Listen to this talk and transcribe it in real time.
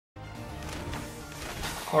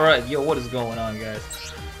Alright, yo, what is going on,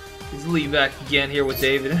 guys? It's Lee back again here with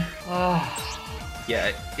David.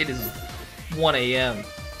 Yeah, it is 1 AM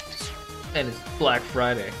and it's Black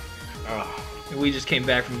Friday. And we just came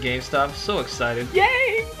back from GameStop, so excited.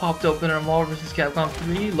 Yay! Popped open our Marvel vs. Capcom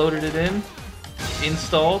 3, loaded it in,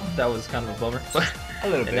 installed. That was kind of a bummer, but a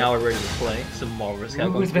little bit. And now we're ready to play some Marvel vs.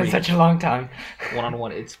 Capcom 3. It's been such a long time.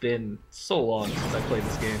 One-on-one. It's been so long since I played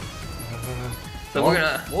this game. So we're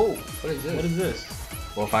gonna. Whoa! What is this? What is this?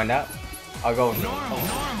 We'll find out. I'll go normal.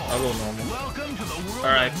 I'll go normal. Welcome to the world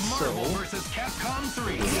Alright, of so. Marvel vs. Capcom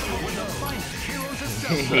 3. With the finest heroes of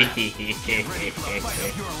Get ready for the fight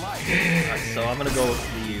of your life. Alright, so I'm gonna go with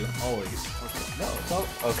Ryu, always.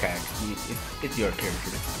 Okay, it's your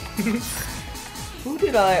character. Who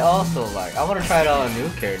did I also like? I want to try out a new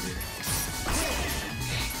character.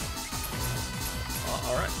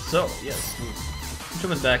 Alright, so, yes. We're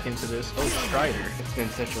jumping back into this. Oh, Strider. It's been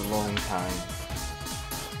such a long time.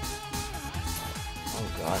 Oh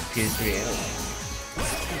god, PS3 anime.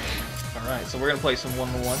 Alright, so we're gonna play some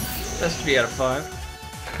 1-on-1. Best 3 out of 5.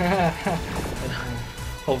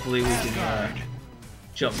 Hopefully we can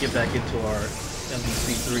get back into our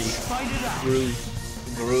MVC3 groove.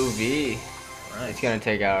 Groovy. Alright. It's gonna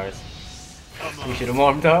take hours. We should have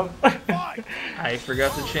warmed up. I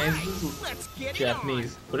forgot to change the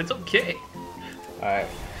Japanese, but it's okay. Alright.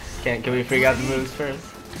 Can we figure out the moves first?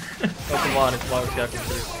 Oh, come on, it's Marvel vs. Capcom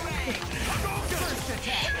 3.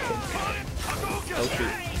 Oh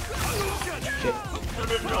shoot. Shit.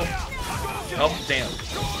 Oh damn.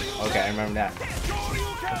 Okay, I remember that.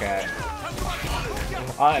 Okay.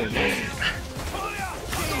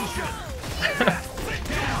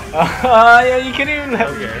 Yeah, you can't even let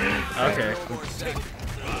me. Okay.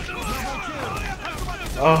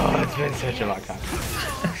 Oh, it's been such a long time.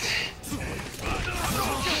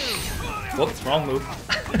 Whoops, wrong move.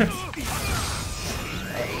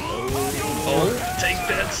 Oh, take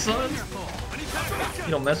that, son.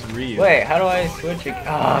 You don't mess with Ryu. Wait, how do I switch it?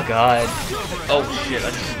 Oh god. Oh shit,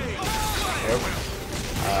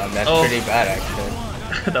 That's pretty bad actually.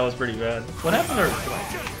 that was pretty bad. What happened to her?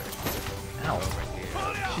 Ow.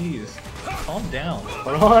 Jeez. Calm down.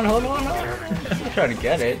 Hold on. I'm trying to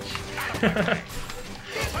get it.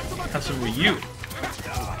 Have some Ryu.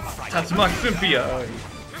 Tatsumaki Sympia.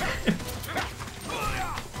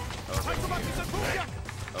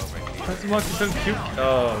 Tatsumaki Sympia.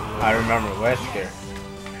 Oh. I remember Wesker.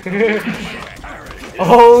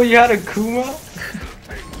 Oh, you had a Kuma?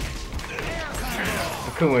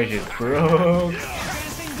 Kuma just broke.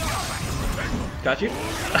 Got you?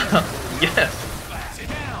 Yes.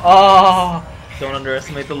 Oh. Don't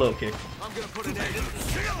underestimate the low kick.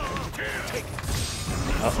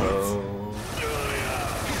 Uh-oh.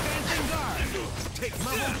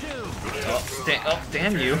 Oh,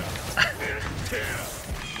 damn you.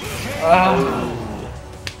 Oh.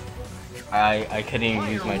 I couldn't even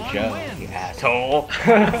use my jug, you asshole.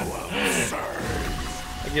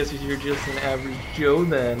 I guess you're just an average Joe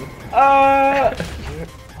then.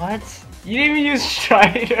 What? You didn't even use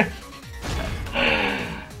Strider.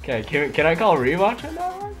 Okay, can I call rematch on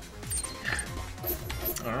that one?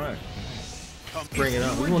 Alright. Bring it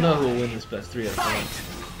on. We will know who will win this best 3 out of 5.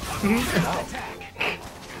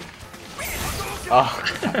 Oh.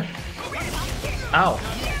 Ow.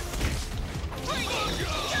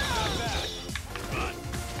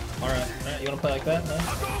 Alright, you wanna play like that? No?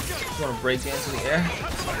 You wanna break dance in the air?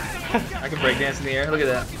 I can break dance in the air, look at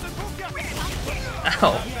that.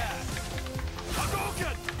 Ow!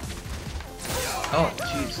 Oh,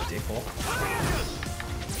 jeez, dickhole.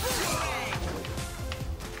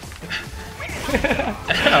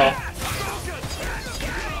 Ow!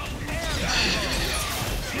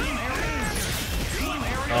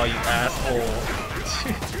 Oh, you asshole.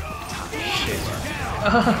 Shit.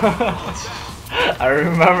 I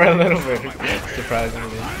remember a little bit,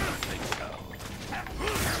 surprisingly.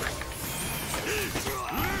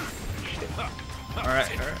 Alright.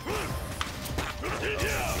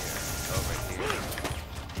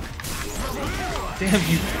 Damn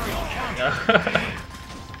you.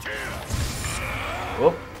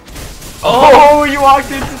 Whoop. Oh, you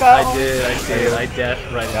walked into that I did. I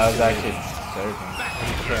dashed right. That was actually certain.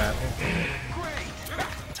 Crap.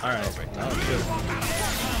 Alright. Oh, shit.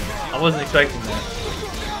 I wasn't expecting that.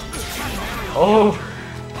 Oh.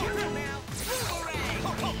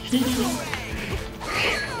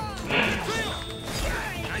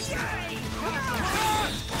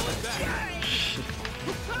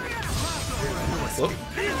 Whoop.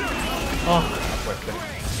 Oh.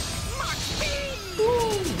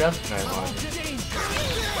 That's very much.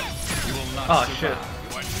 Oh shit.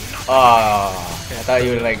 Oh, I thought you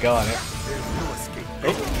would let go on it.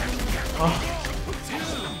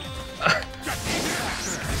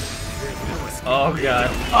 Oh god.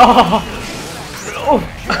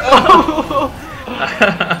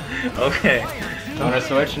 Okay. Wanna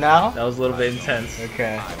switch now? That was a little bit intense.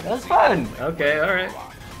 Okay. That's fun. Okay, alright.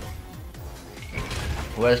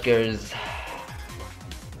 Wesker's.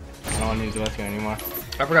 I don't want to use Wesker anymore.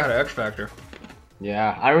 I forgot how to X Factor.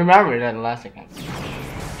 Yeah, I remember that last second.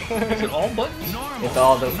 Is it all buttons? It's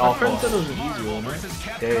all the My all friend four. said it was an easy one, right?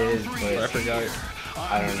 There is, But I but forgot it.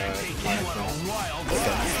 I don't know. Honestly.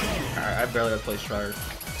 Okay. Alright, I barely got to play Strider.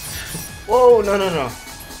 Whoa, no.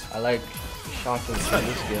 I like shots of Try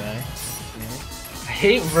this guy. I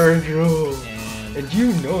hate Virgil. And And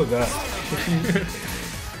you know that.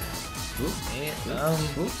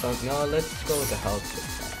 oops, Oops, no, let's go with the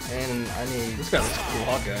health. And I need this guy looks cool,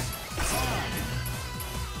 Hawkeye.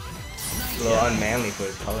 a little unmanly for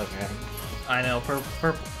his color, man. I know,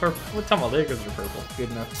 purple. What time of Lakers are purple?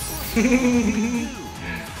 Good enough.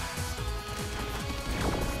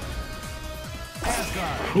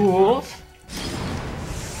 Cool.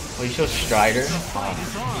 Oh, you show Strider?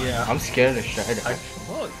 Yeah. I'm scared of Strider.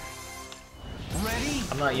 Look.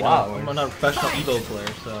 I'm not, you Wow, know, I'm not a professional Evo player,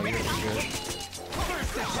 so you're good.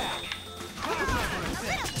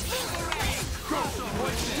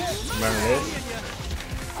 Remember this?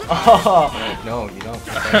 Oh, no, you don't.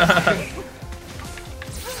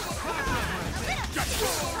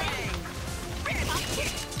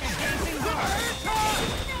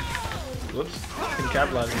 Whoops. Couldn't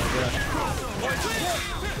capitalize on that.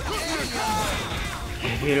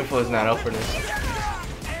 Beautiful is not up for this.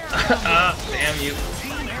 Damn you.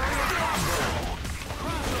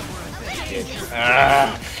 I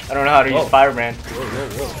don't know how to use Firebrand.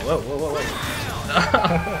 Whoa.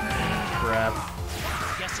 Crap.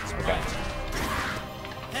 Okay.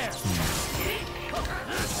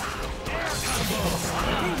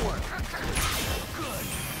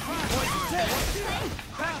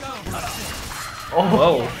 Oh,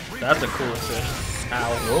 Whoa, that's a cool assist.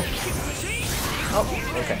 Ow. whoops. Oh,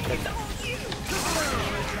 okay. Good job.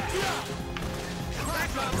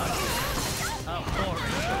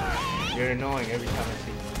 You're annoying every time I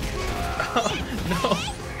see you. No.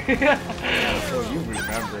 Oh, you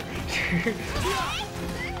remember.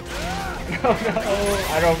 No,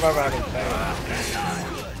 I don't remember how to play.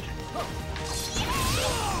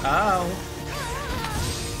 Ow.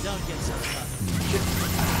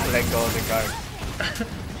 Let go of the guard.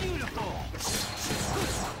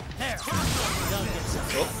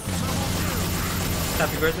 Oh.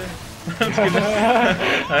 Happy birthday. I'm just kidding.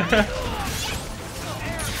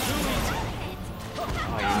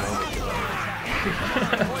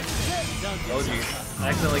 Oh geez. I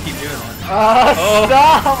accidentally keep doing that. Oh,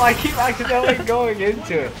 stop! I keep accidentally going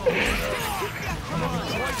into it.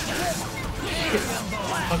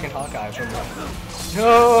 Fucking Hawkeye from that.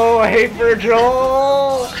 No, I hate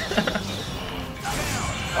Virgil!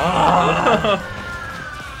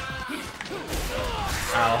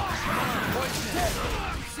 Ow.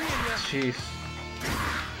 Jeez.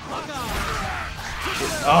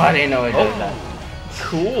 Oh, I didn't know it does that.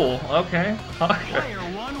 Cool. Okay. Player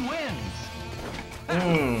 1 wins. I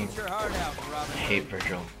hate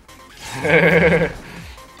Virgil.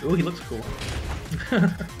 Ooh, he looks cool.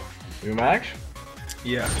 Rematch?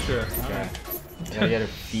 Yeah, sure. Okay. Yeah, you gotta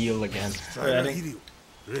feel again. Wait, I think...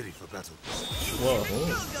 Ready for battle. Whoa.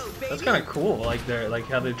 That's kind of cool. Like they're like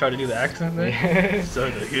how they try to do the accent thing. So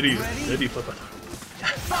the hideous, ready for battle.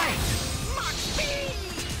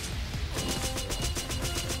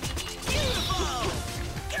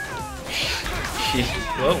 Jeez.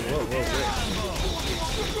 Whoa.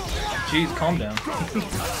 Jeez, calm down.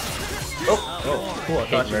 Oh, cool. I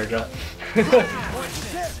Hate thought you. Virgil.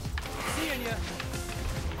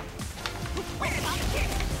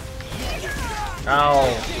 Ow.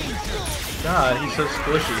 God, he's so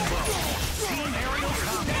squishy.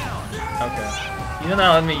 Okay. You know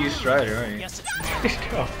not let me use Strider, right? Yes.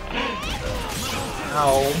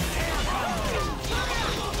 Ow.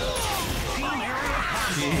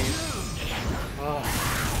 Jeez. Oh.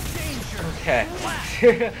 Okay.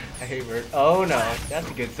 I hate Virgil. Oh no, that's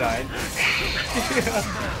a good sign.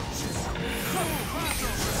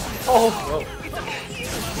 Oh! Whoa.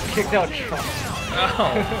 Kicked out Trump.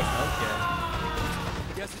 Oh. Okay.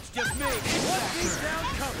 Guess it's just me. One piece down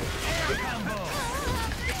cover.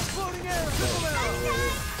 Exploding arrow.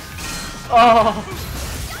 Oh!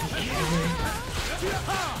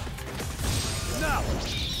 Now.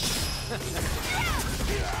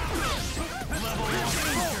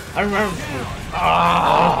 I remember.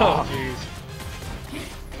 Oh, jeez.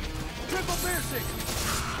 Triple piercing.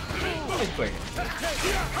 always playing.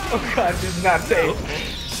 Oh god, this is not safe.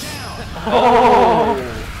 Oh!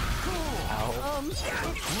 Ow.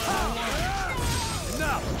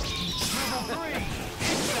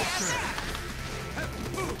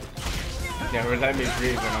 Never let me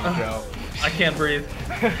breathe when I'm Joe. I can't breathe.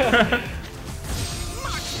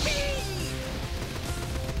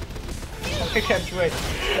 I can't wait.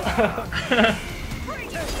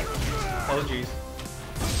 Oh jeez.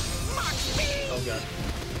 Oh god.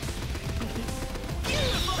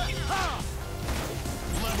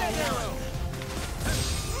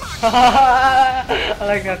 I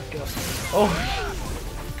like that skill. Oh.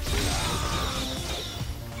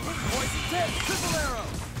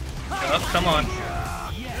 Oh, come on.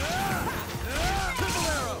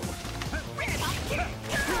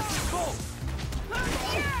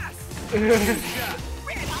 You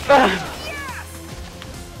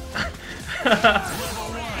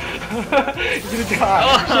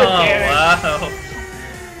died. Oh, wow.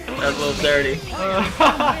 That's a little dirty.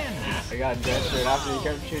 I got desperate after he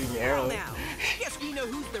kept shooting arrows. Now, guess we know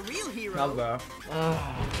who's the real hero. Not bad.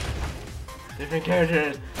 Different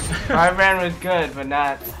characters. My friend was good, but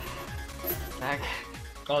not.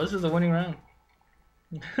 Oh, this is a winning round.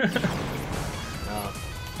 No.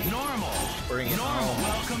 Normal. Bring it Normal. on.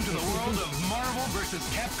 Welcome to the world of Marvel vs.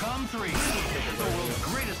 Capcom 3. The world's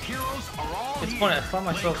greatest heroes are all It's here. funny, I find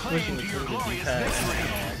myself Lay claim switching to your between the glorious D-pad victory.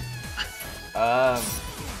 I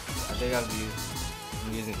think I'm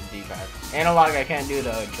using the D-pad. Analog, I can't do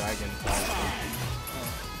the dragon side.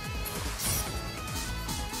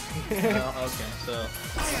 Oh, okay, so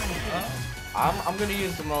I'm gonna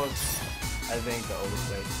use the most, I think, the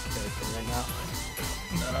overplayed character right now.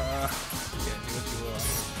 yeah, do what you will.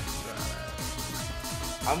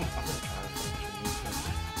 I'm gonna try something.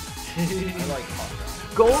 I like Hawk.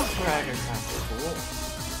 Ghost Rider sounds cool.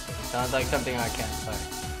 Sounds like something I can't play.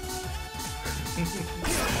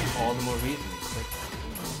 All the more reason to click.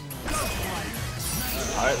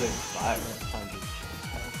 Heartless Fire.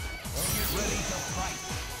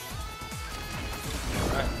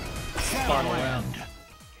 Alright. Final round.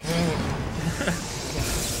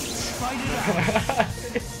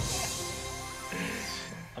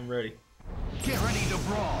 I'm ready. Get ready to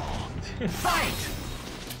brawl. Fight!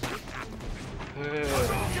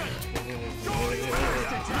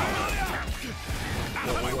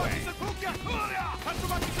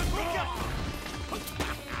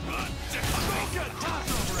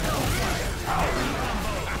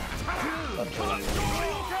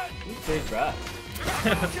 Big breath. I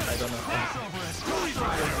don't know.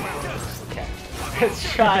 Okay. Let's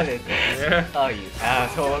try it. Yeah. Oh, you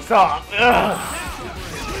asshole. Stop. Ugh.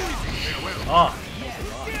 Oh.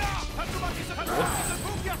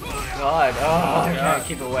 God. Oh, I can't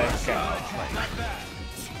keep away. Okay.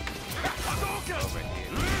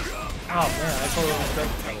 Oh man, I totally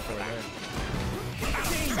expected that before there.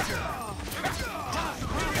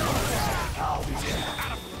 Oh jeez.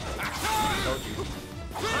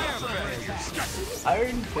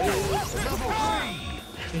 Iron Fist.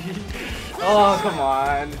 Oh, come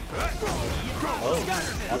on. Oh,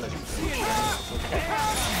 that looks okay.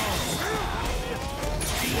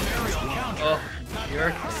 Oh,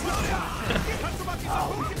 jerk.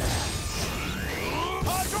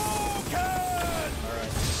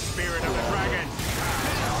 Spirit of the dragon.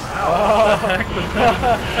 Oh.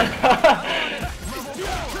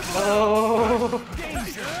 No.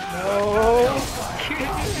 No.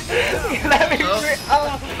 Let me free.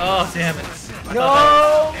 Oh. Oh, damn it.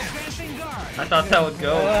 No. I thought that would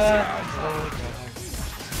go.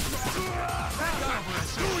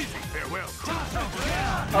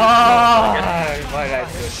 Oh, why did I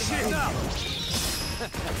do it tonight?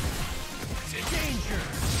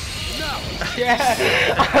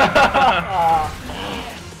 Yeah.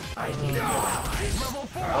 I need it.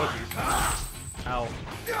 Oh, jeez. Ow.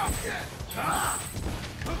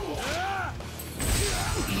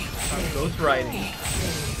 Ghost riding.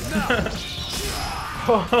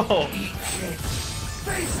 Oh.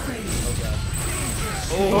 Oh god.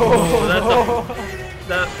 Oh,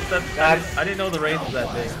 that's I didn't know the range was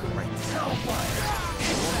that big.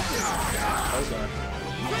 Oh god.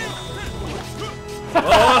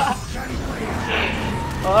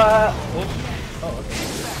 Oh. Oh, okay.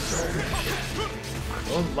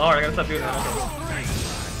 Oh Lord, I gotta stop doing that.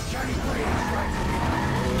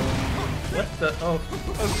 What the? Oh.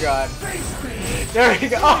 Oh god. There we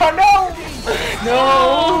go. Oh no! No!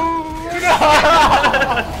 No!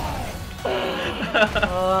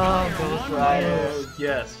 Oh, Ghost Rider.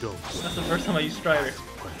 Yes. That's the first time I used Strider.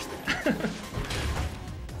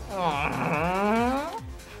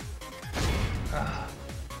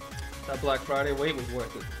 That Black Friday wait was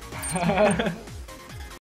worth it. Bye.